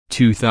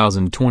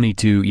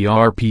2022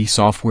 ERP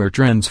Software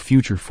Trends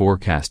Future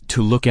Forecast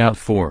to Look Out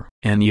For.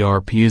 An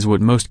ERP is what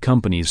most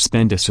companies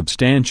spend a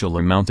substantial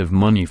amount of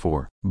money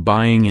for.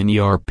 Buying an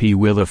ERP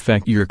will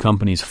affect your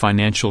company's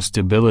financial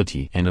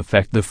stability and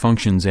affect the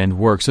functions and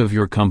works of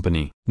your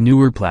company.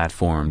 Newer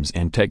platforms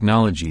and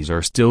technologies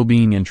are still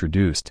being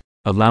introduced,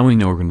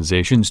 allowing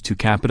organizations to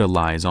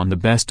capitalize on the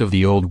best of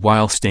the old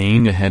while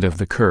staying ahead of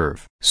the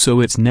curve.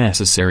 So it's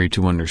necessary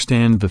to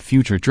understand the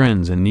future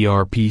trends in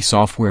ERP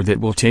software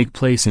that will take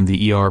place in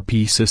the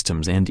ERP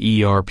systems and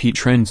ERP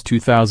Trends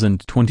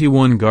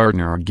 2021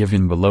 Gartner are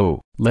given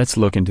below. Let's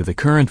look into the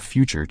current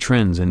future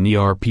trends in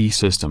ERP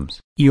systems.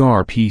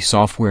 ERP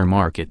software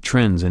market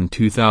trends in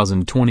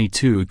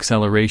 2022.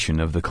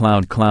 Acceleration of the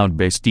cloud.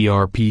 Cloud-based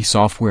ERP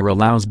software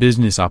allows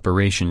business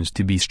operations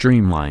to be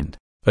streamlined,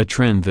 a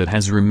trend that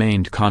has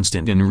remained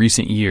constant in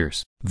recent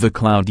years. The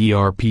cloud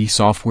ERP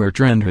software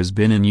trend has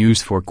been in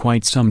use for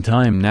quite some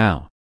time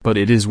now, but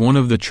it is one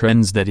of the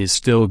trends that is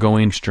still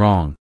going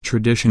strong.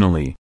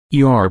 Traditionally,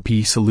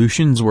 ERP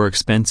solutions were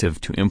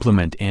expensive to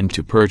implement and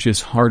to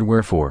purchase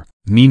hardware for.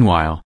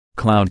 Meanwhile,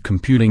 cloud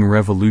computing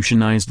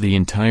revolutionized the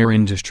entire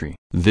industry.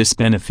 This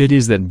benefit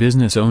is that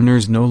business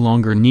owners no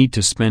longer need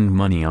to spend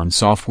money on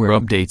software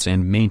updates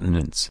and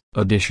maintenance.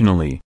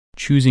 Additionally,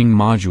 choosing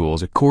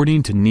modules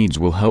according to needs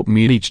will help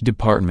meet each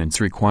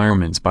department's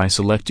requirements by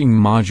selecting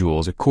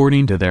modules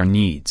according to their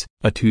needs.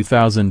 A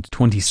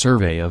 2020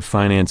 survey of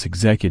finance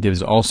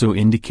executives also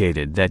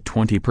indicated that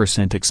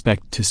 20%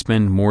 expect to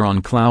spend more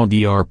on cloud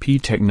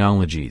ERP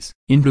technologies.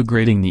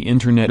 Integrating the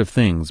Internet of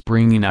Things,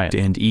 bringing IT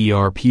and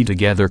ERP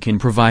together can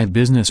provide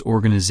business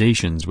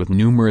organizations with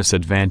numerous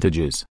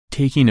advantages.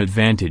 Taking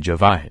advantage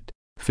of IT,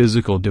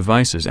 physical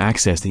devices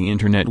access the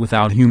Internet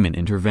without human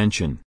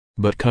intervention.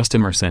 But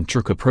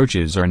customer-centric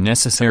approaches are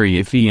necessary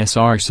if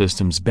ESR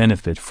systems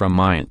benefit from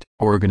IT.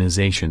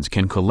 Organizations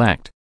can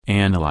collect,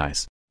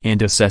 analyze,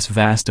 and assess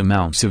vast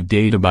amounts of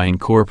data by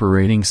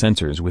incorporating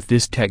sensors with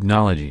this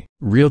technology.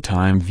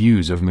 Real-time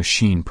views of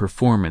machine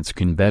performance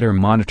can better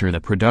monitor the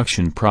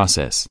production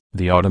process.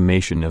 The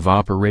automation of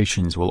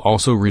operations will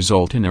also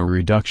result in a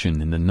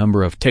reduction in the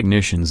number of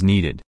technicians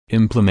needed.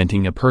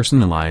 Implementing a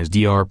personalized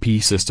ERP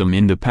system.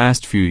 In the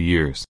past few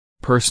years,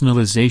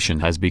 personalization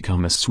has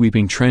become a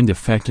sweeping trend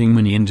affecting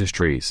many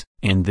industries,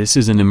 and this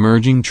is an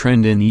emerging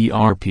trend in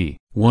ERP.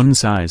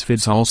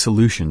 One-size-fits-all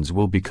solutions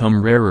will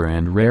become rarer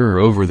and rarer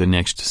over the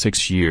next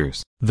 6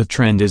 years. The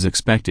trend is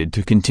expected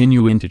to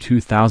continue into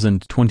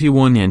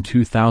 2021 and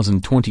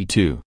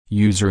 2022.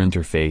 User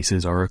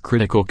interfaces are a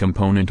critical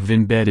component of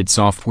embedded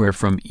software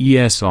from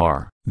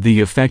ESR.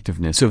 The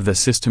effectiveness of the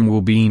system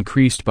will be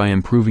increased by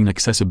improving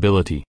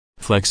accessibility,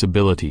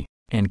 flexibility,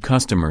 and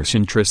customer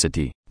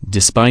centricity.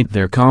 Despite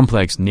their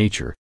complex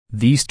nature,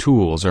 these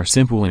tools are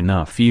simple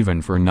enough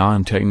even for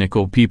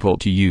non-technical people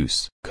to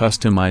use.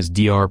 Customized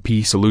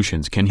ERP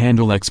solutions can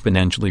handle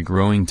exponentially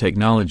growing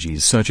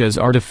technologies such as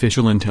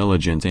artificial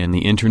intelligence and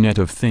the Internet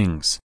of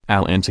Things.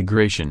 AI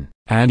integration.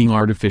 Adding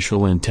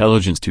artificial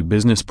intelligence to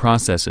business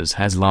processes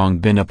has long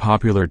been a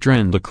popular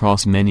trend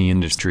across many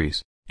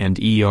industries, and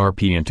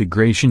ERP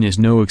integration is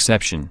no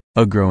exception.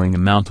 A growing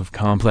amount of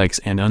complex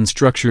and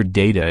unstructured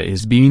data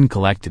is being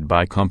collected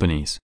by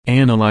companies.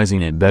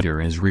 Analyzing it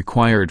better is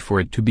required for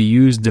it to be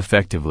used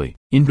effectively.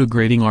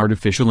 Integrating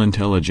artificial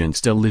intelligence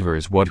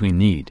delivers what we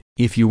need.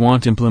 If you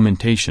want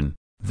implementation,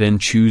 then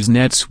choose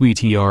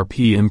NetSuite ERP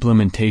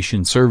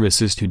implementation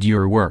services to do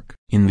your work.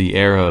 In the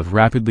era of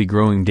rapidly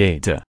growing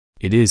data,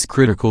 it is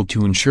critical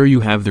to ensure you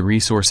have the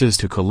resources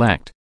to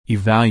collect,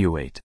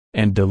 evaluate,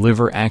 and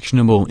deliver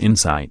actionable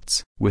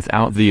insights.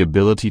 Without the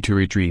ability to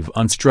retrieve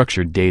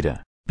unstructured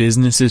data,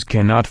 businesses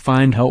cannot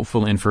find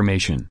helpful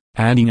information.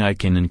 Adding AI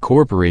can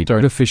incorporate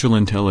artificial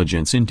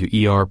intelligence into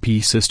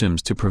ERP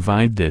systems to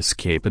provide this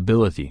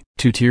capability.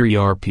 Two-tier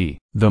ERP.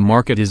 The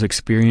market is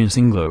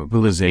experiencing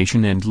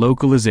globalization and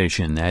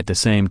localization at the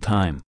same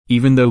time.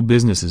 Even though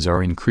businesses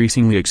are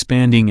increasingly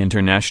expanding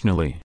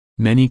internationally,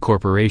 many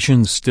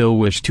corporations still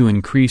wish to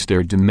increase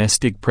their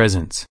domestic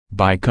presence.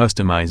 By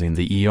customizing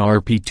the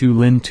ERP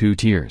tool in 2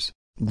 tiers,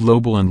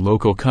 global and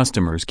local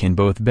customers can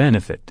both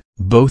benefit.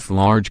 Both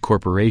large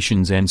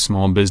corporations and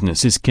small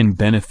businesses can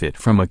benefit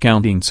from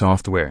accounting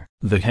software.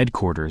 The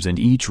headquarters and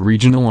each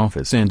regional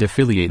office and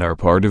affiliate are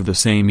part of the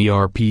same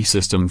ERP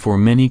system for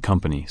many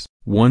companies.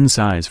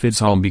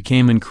 One-size-fits-all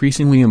became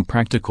increasingly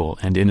impractical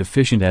and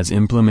inefficient as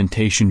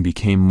implementation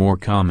became more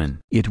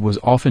common. It was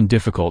often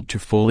difficult to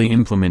fully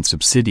implement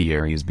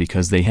subsidiaries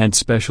because they had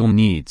special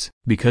needs.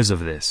 Because of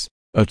this,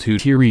 a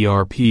 2-tier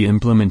ERP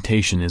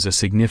implementation is a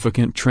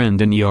significant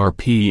trend in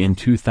ERP in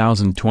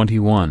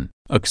 2021.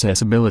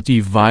 Accessibility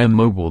via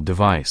mobile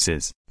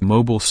devices.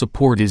 Mobile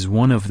support is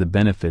one of the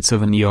benefits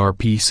of an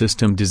ERP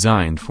system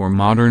designed for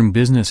modern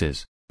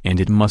businesses, and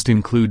it must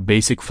include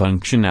basic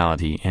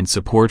functionality and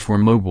support for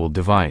mobile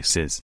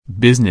devices.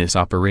 Business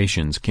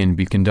operations can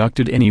be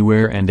conducted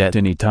anywhere and at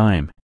any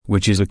time,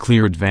 which is a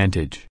clear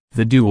advantage.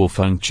 The dual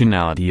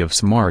functionality of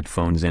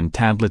smartphones and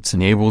tablets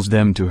enables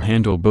them to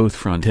handle both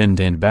front-end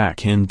and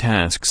back-end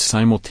tasks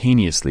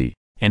simultaneously,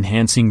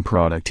 enhancing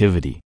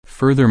productivity.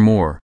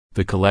 Furthermore,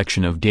 the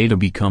collection of data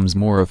becomes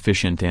more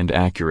efficient and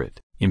accurate.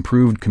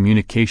 Improved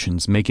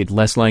communications make it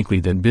less likely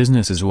that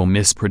businesses will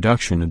miss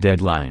production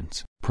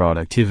deadlines.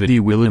 Productivity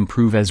will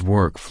improve as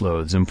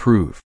workflows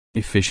improve,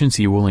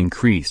 efficiency will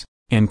increase,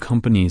 and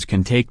companies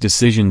can take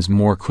decisions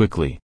more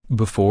quickly.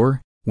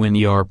 Before, when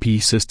ERP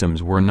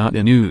systems were not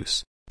in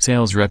use,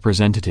 sales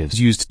representatives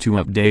used to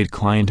update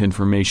client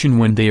information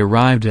when they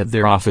arrived at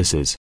their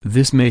offices.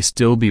 This may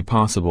still be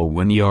possible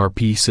when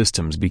ERP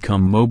systems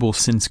become mobile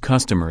since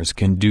customers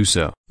can do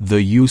so.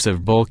 The use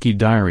of bulky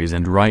diaries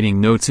and writing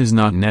notes is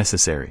not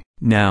necessary.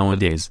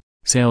 Nowadays,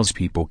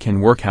 salespeople can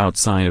work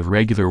outside of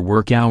regular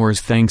work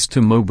hours thanks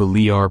to mobile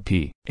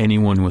ERP.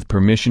 Anyone with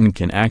permission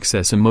can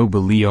access a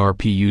mobile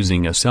ERP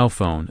using a cell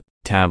phone,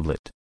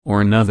 tablet,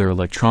 or another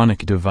electronic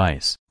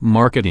device.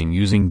 Marketing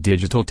using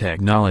digital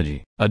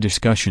technology. A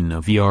discussion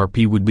of ERP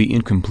would be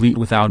incomplete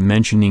without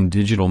mentioning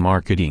digital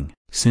marketing.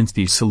 Since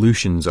these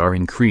solutions are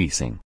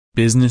increasing,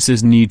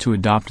 businesses need to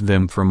adopt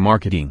them for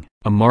marketing.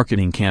 A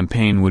marketing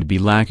campaign would be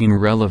lacking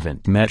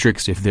relevant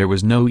metrics if there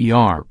was no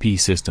ERP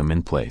system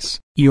in place.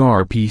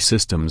 ERP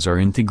systems are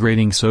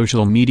integrating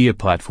social media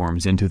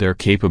platforms into their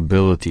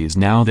capabilities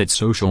now that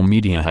social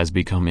media has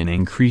become an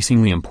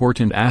increasingly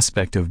important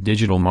aspect of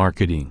digital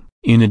marketing.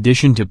 In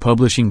addition to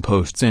publishing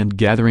posts and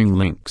gathering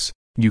links,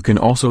 you can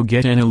also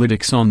get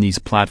analytics on these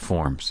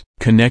platforms.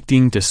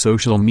 Connecting to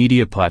social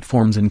media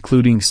platforms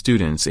including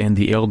students and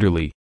the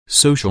elderly,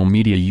 social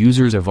media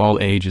users of all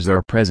ages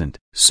are present.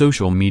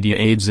 Social media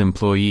aids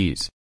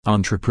employees,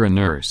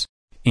 entrepreneurs,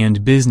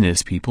 and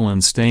business people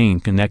in staying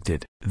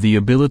connected. The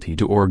ability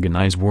to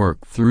organize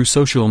work through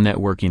social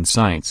networking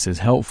sites is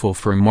helpful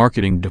for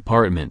marketing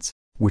departments,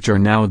 which are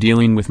now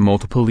dealing with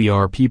multiple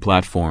ERP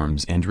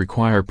platforms and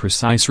require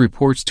precise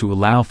reports to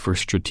allow for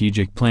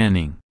strategic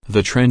planning.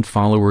 The trend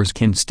followers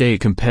can stay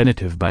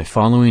competitive by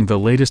following the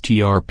latest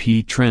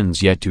ERP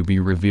trends yet to be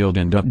revealed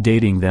and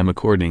updating them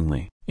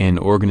accordingly. An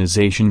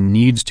organization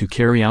needs to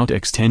carry out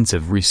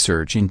extensive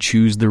research and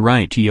choose the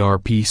right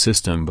ERP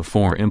system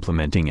before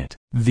implementing it.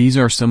 These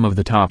are some of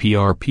the top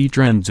ERP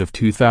trends of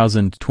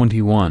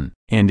 2021.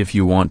 And if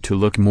you want to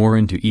look more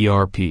into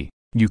ERP,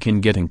 you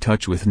can get in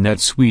touch with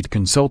NetSuite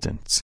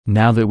consultants.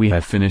 Now that we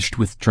have finished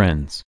with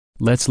trends,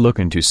 let's look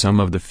into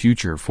some of the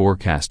future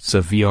forecasts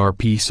of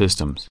ERP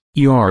systems.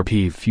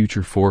 ERP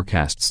Future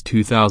Forecasts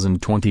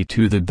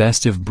 2022. The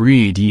best of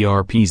breed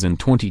ERPs in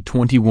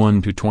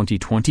 2021 to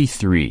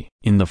 2023.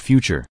 In the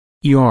future,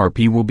 ERP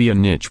will be a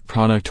niche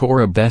product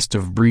or a best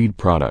of breed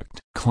product.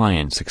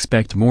 Clients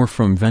expect more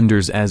from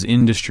vendors as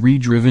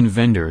industry-driven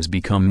vendors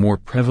become more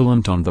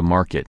prevalent on the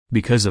market.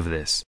 Because of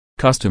this,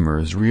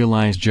 customers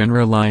realize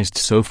generalized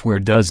software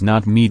does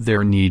not meet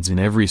their needs in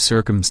every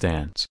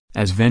circumstance.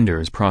 As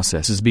vendors'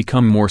 processes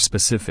become more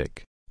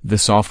specific, the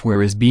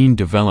software is being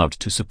developed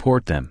to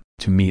support them.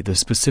 To meet the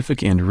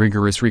specific and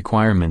rigorous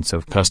requirements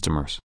of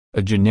customers,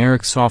 a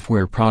generic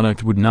software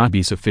product would not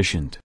be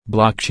sufficient.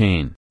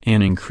 Blockchain.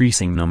 An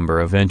increasing number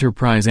of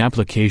enterprise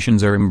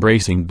applications are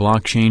embracing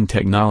blockchain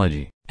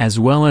technology, as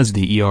well as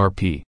the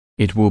ERP.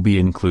 It will be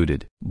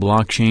included.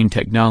 Blockchain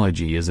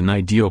technology is an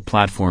ideal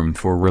platform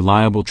for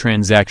reliable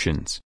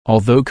transactions.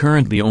 Although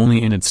currently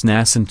only in its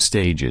nascent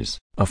stages,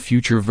 a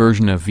future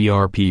version of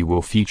ERP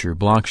will feature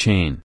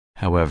blockchain.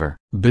 However,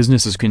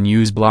 businesses can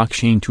use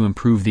blockchain to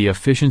improve the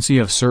efficiency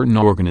of certain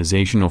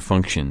organizational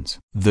functions.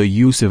 The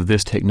use of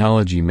this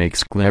technology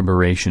makes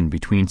collaboration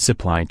between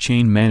supply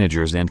chain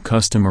managers and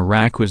customer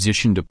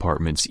acquisition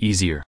departments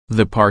easier.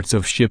 The parts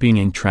of shipping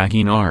and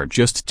tracking are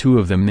just two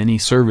of the many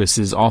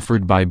services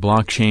offered by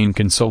blockchain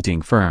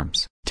consulting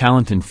firms.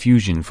 Talent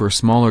infusion for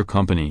smaller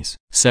companies.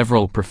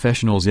 Several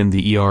professionals in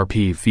the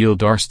ERP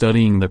field are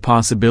studying the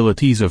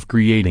possibilities of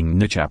creating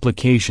niche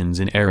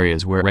applications in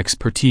areas where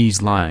expertise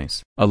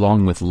lies.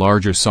 Along with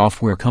larger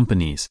software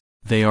companies,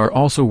 they are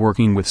also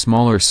working with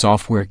smaller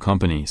software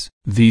companies.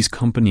 These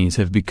companies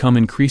have become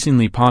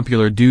increasingly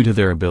popular due to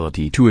their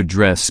ability to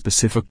address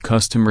specific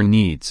customer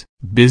needs.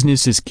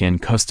 Businesses can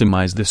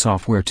customize the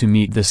software to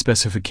meet the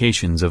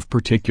specifications of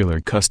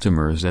particular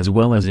customers as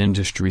well as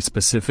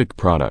industry-specific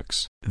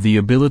products. The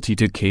ability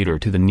to cater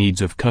to the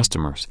needs of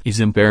customers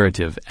is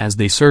imperative as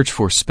they search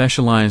for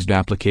specialized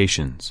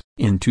applications.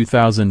 In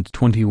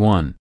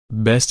 2021,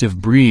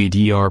 best-of-breed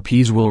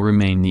ERPs will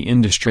remain the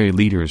industry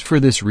leaders for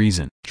this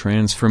reason.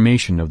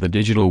 Transformation of the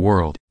digital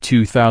world.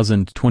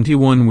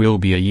 2021 will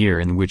be a year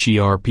in which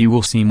ERP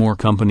will see more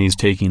companies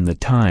taking the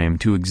time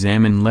to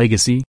examine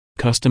legacy,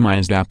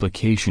 customized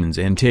applications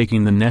and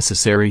taking the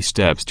necessary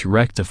steps to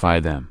rectify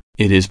them.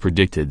 It is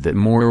predicted that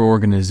more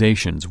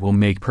organizations will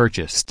make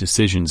purchase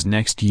decisions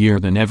next year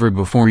than ever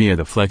before.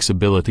 The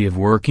flexibility of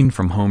working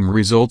from home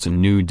results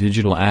in new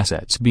digital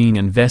assets being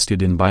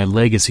invested in by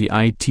legacy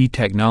IT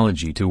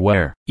technology to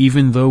wear.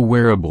 Even though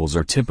wearables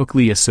are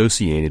typically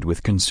associated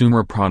with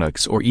consumer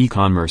products or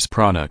e-commerce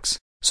products,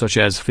 such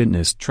as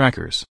fitness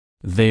trackers,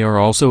 They are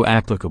also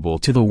applicable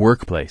to the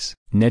workplace.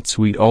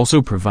 NetSuite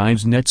also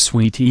provides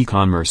NetSuite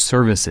e-commerce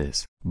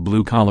services.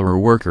 Blue-collar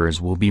workers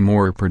will be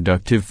more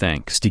productive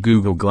thanks to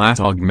Google Glass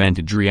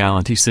augmented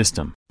reality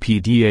system.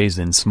 PDAs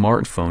and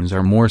smartphones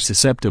are more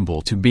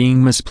susceptible to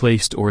being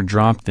misplaced or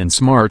dropped than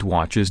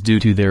smartwatches due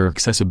to their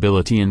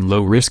accessibility and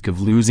low risk of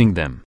losing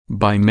them.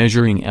 By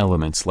measuring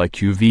elements like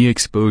UV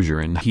exposure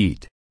and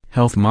heat,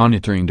 health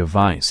monitoring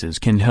devices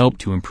can help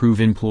to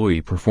improve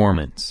employee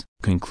performance.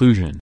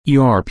 Conclusion: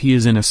 ERP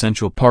is an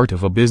essential part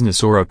of a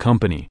business or a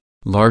company,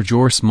 large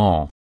or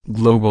small,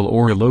 global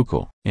or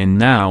local. And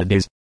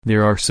nowadays,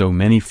 there are so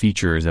many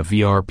features of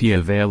ERP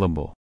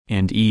available,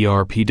 and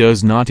ERP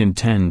does not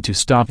intend to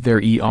stop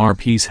there.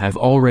 ERPs have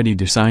already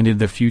decided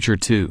the future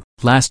too.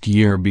 Last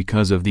year,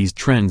 because of these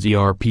trends,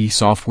 ERP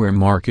software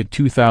market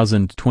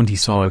 2020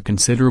 saw a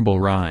considerable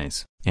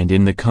rise, and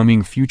in the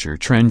coming future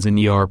trends in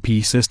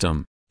ERP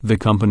system, the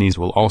companies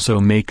will also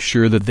make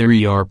sure that their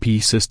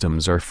ERP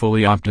systems are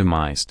fully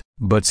optimized.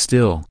 But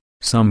still,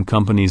 some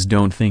companies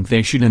don't think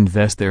they should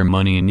invest their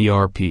money in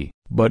ERP.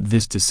 But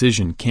this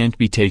decision can't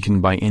be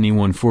taken by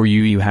anyone for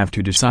you. You have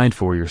to decide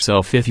for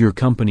yourself if your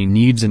company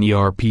needs an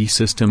ERP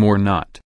system or not.